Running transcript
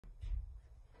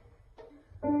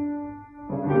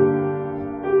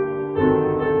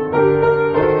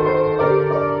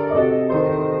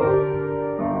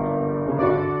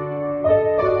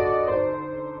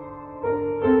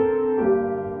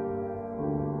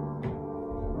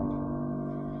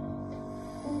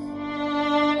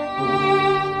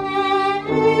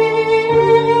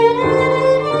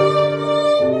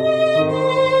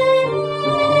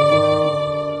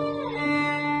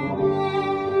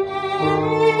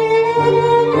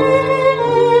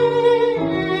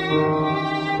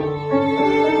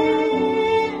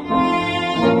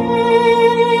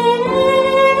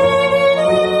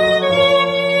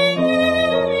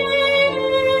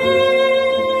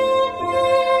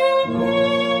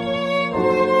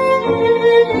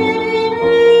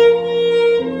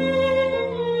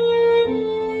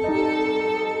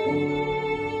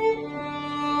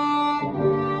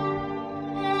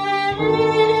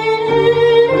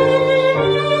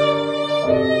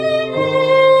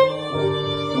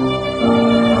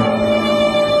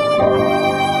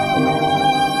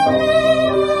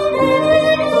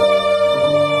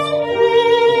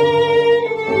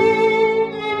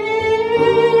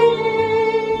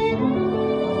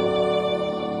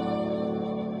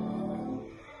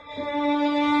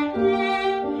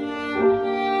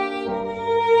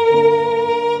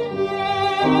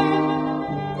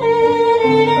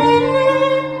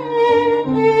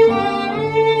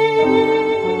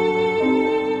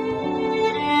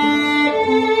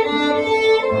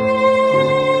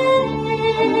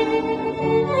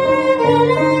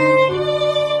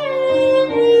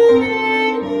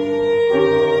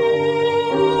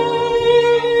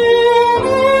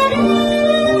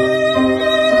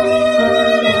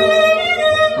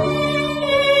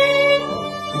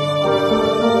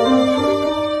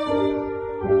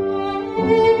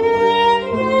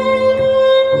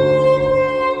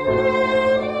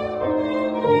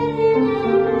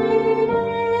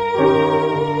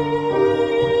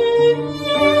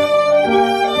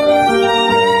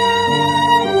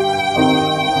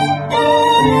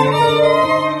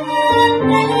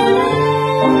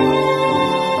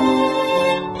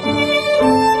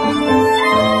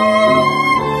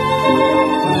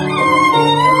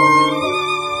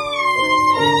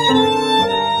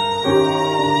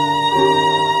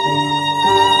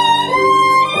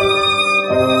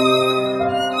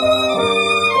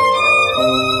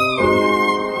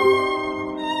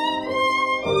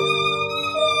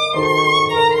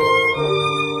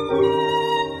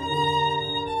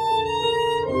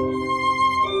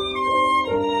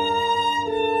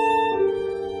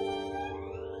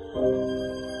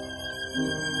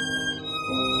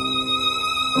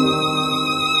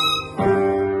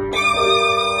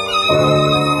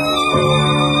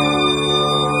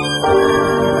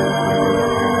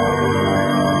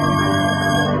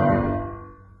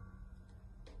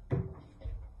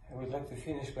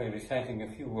by reciting a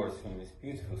few words from this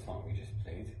beautiful song we just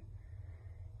played.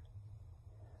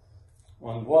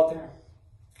 On water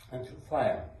and through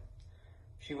fire,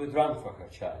 she would run for her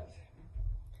child.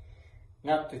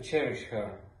 Not to cherish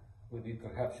her would be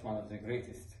perhaps one of the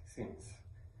greatest sins.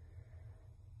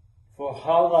 For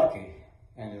how lucky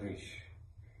and rich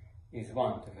is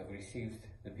one to have received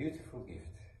the beautiful gift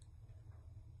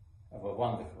of a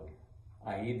wonderful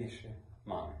Yiddishe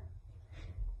Mame.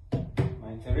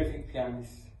 My terrific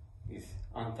pianist is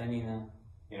Antonina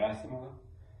Gerasimova.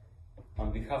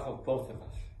 On behalf of both of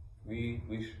us, we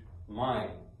wish my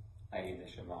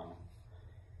Yiddishe Mame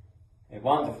a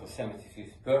wonderful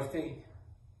 75th birthday.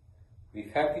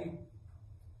 Be happy,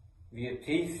 be at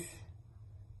peace,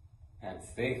 and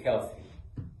stay healthy.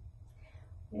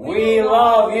 We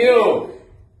love you!